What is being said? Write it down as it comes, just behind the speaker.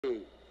3,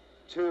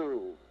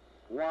 2,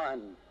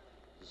 1,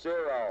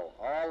 0.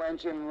 All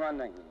engine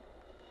running.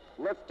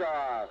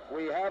 Liftoff.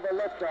 We have a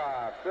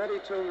liftoff.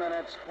 32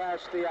 minutes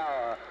past the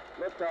hour.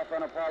 Liftoff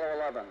on Apollo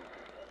 11.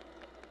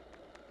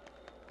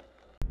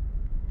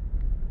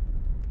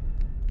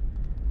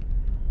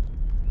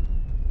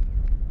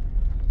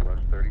 Plus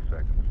 30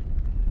 seconds.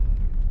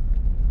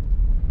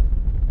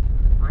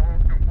 Roll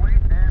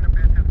complete and a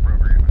bitch is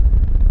programming.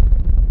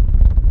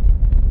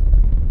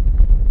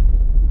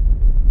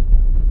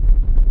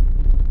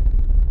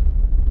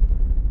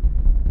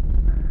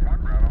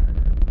 One Bravo.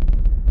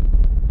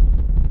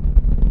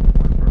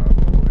 One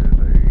Bravo is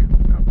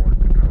a upward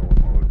control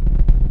mode.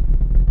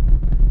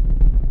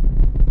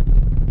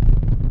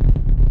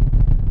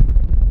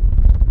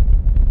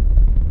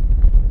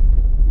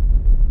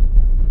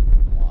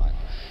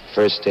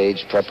 First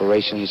stage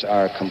preparations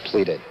are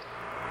completed.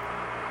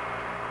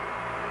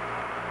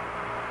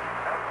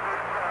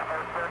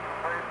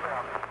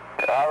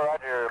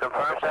 Roger.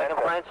 Confirm second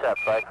plane set,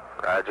 flight.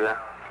 Roger.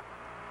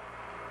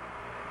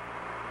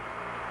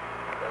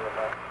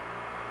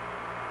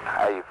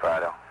 How you,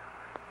 Fido?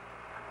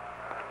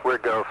 We're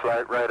go,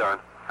 flight, right on.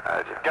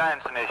 Roger.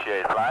 Guidance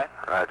initiated, flight.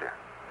 Roger.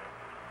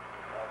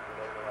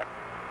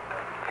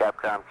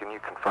 Capcom, can you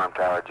confirm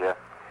tower jet?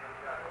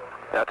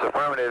 That's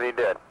affirmative, he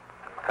did.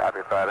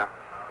 Copy, Fido.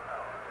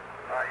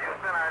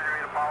 Houston, are you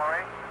ready to Apollo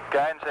 8?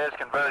 Guidance says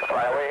converge,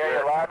 flight. We hear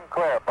you loud and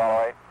clear,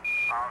 Apollo 8. Okay,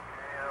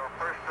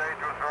 first stage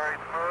was very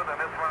smooth, and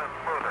this one is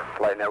smoother.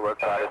 Flight network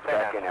pilot's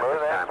back in here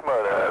this time.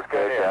 Smoother.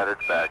 Okay,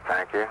 Saturn's back,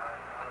 thank you.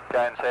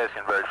 Guidance says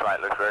converge, flight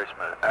looks very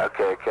smooth.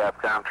 Okay,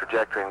 Capcom,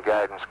 trajectory and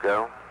guidance,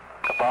 go.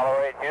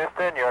 Apollo 8,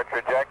 Houston, your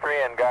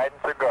trajectory and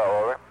guidance are go,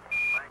 over.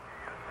 Thank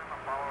you, Houston,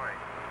 Apollo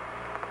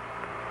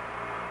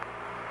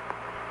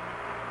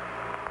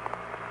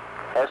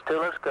 8. S2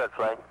 looks good,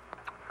 flight.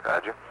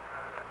 Roger.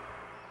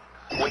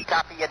 We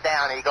copy you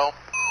down, Eagle.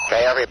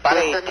 Okay,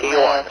 everybody,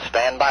 T1.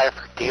 Stand by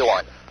for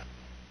T1.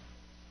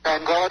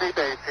 Tranquility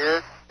Base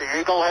here. The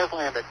Eagle has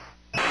landed.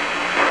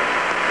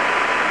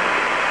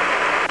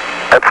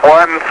 It's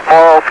one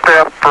small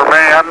step for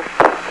man,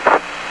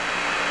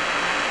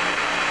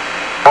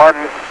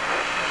 one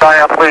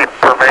giant leap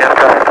for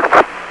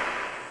mankind.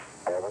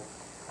 7,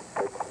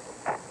 6,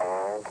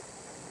 arm,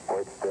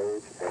 wait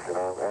stage, engine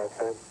arm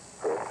ascent,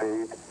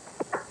 proceed.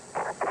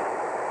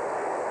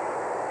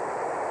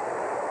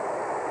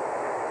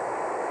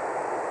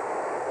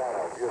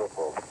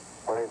 Beautiful.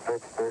 26,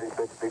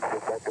 36 feet per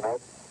second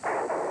up. 5,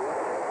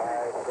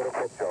 little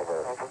pitch over.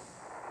 Okay.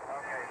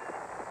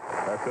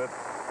 That's it.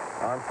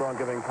 Armstrong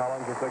giving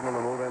Collins a signal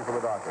to move in for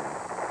the docking. Okay,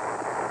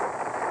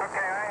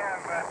 I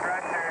have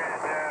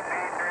thrusters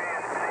B3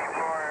 and C4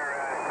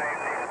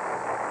 safety.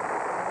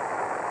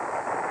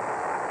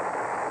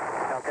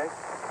 Okay.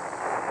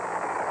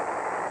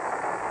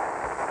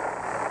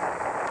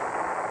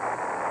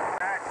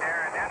 Back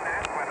there, and then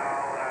that's when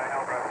all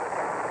hell broke loose.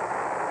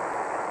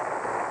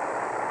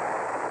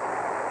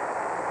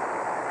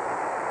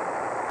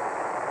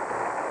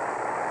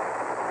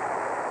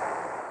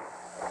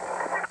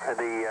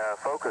 The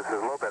focus is a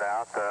little bit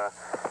out.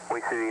 We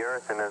see the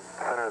Earth in the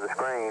center of the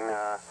screen.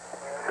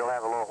 Still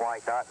have a little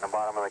white dot in the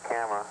bottom of the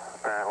camera,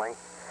 apparently.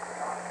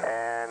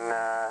 And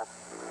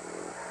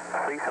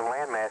see some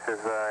land masses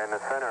in the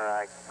center.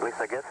 At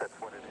least I guess that's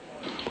what it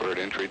is. We're at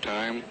entry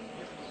time.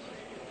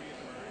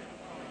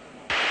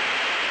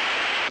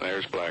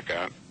 There's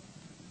blackout.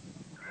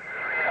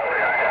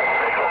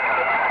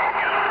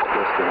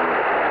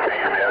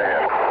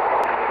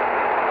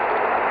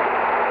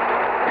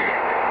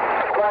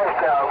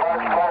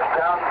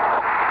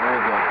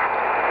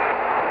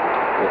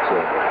 It's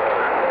a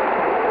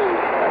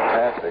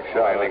fantastic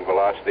shot. Landing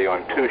velocity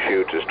on 2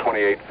 shoots is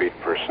 28 feet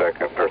per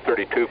second, or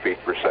 32 feet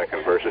per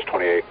second versus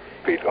 28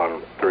 feet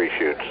on 3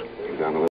 shoots.